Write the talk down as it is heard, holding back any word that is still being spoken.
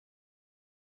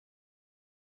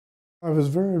I was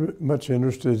very much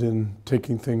interested in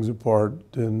taking things apart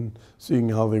and seeing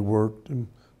how they worked and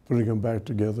putting them back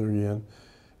together again.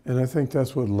 And I think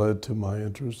that's what led to my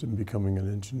interest in becoming an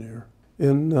engineer.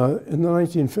 In the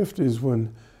 1950s,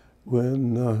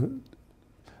 when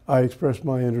I expressed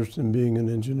my interest in being an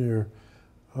engineer,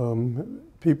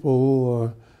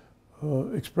 people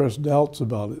expressed doubts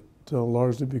about it,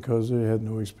 largely because they had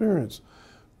no experience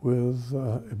with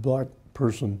a black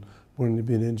person wanting to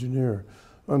be an engineer.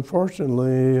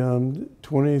 Unfortunately,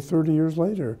 20, 30 years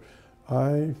later,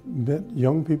 I met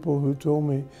young people who told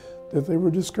me that they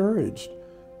were discouraged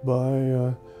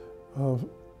by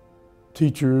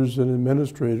teachers and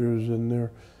administrators in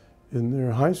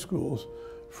their high schools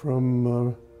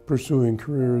from pursuing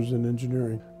careers in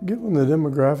engineering. Given the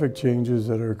demographic changes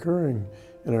that are occurring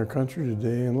in our country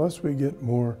today, unless we get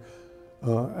more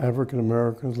African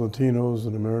Americans, Latinos,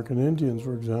 and American Indians,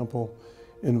 for example,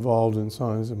 involved in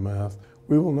science and math,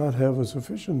 we will not have a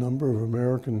sufficient number of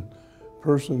American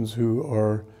persons who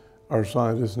are our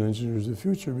scientists and engineers of the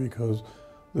future, because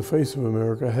the face of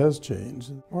America has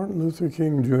changed. Martin Luther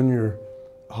King Jr.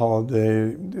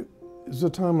 holiday is a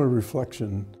time of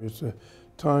reflection. It's a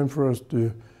time for us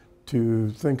to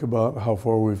think about how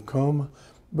far we've come,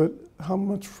 but how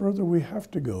much further we have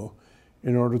to go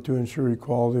in order to ensure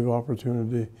equality of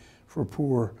opportunity for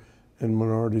poor and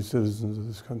minority citizens of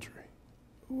this country.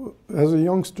 As a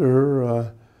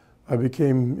youngster, I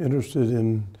became interested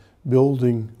in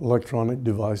building electronic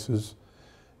devices,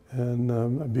 and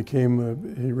I became a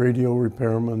radio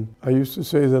repairman. I used to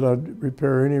say that I'd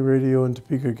repair any radio in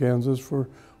Topeka, Kansas for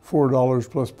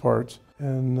 $4 plus parts,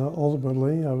 and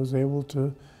ultimately I was able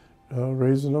to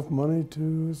raise enough money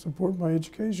to support my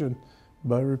education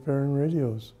by repairing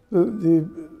radios.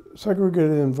 The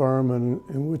segregated environment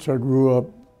in which I grew up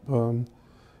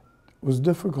was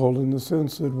difficult in the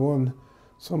sense that one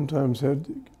sometimes had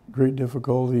great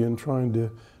difficulty in trying to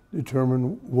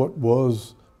determine what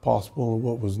was possible and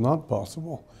what was not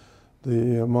possible.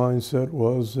 The mindset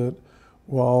was that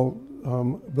while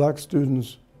black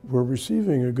students were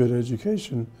receiving a good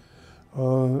education,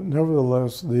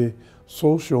 nevertheless the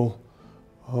social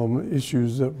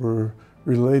issues that were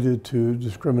related to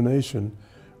discrimination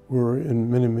were in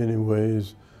many, many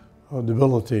ways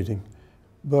debilitating.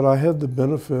 But I had the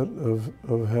benefit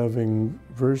of having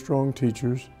very strong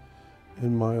teachers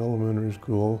in my elementary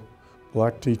school,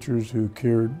 black teachers who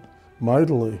cared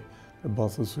mightily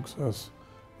about the success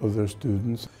of their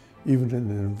students, even in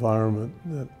an environment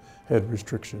that had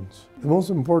restrictions. The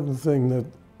most important thing that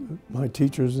my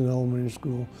teachers in elementary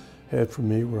school had for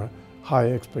me were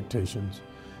high expectations.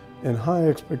 And high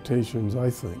expectations,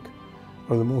 I think,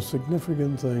 are the most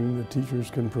significant thing that teachers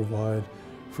can provide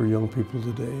for young people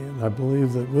today. And I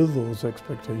believe that with those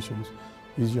expectations,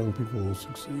 these young people will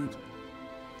succeed.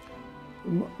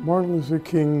 Martin Luther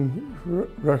King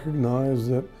recognized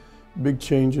that big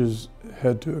changes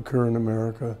had to occur in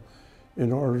America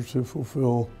in order to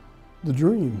fulfill the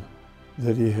dream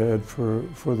that he had for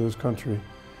this country,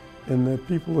 and that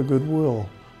people of goodwill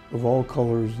of all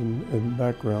colors and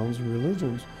backgrounds and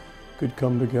religions could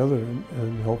come together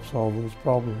and help solve those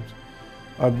problems.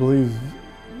 I believe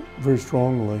very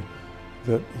strongly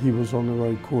that he was on the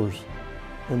right course,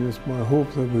 and it's my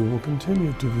hope that we will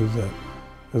continue to do that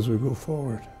as we go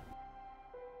forward.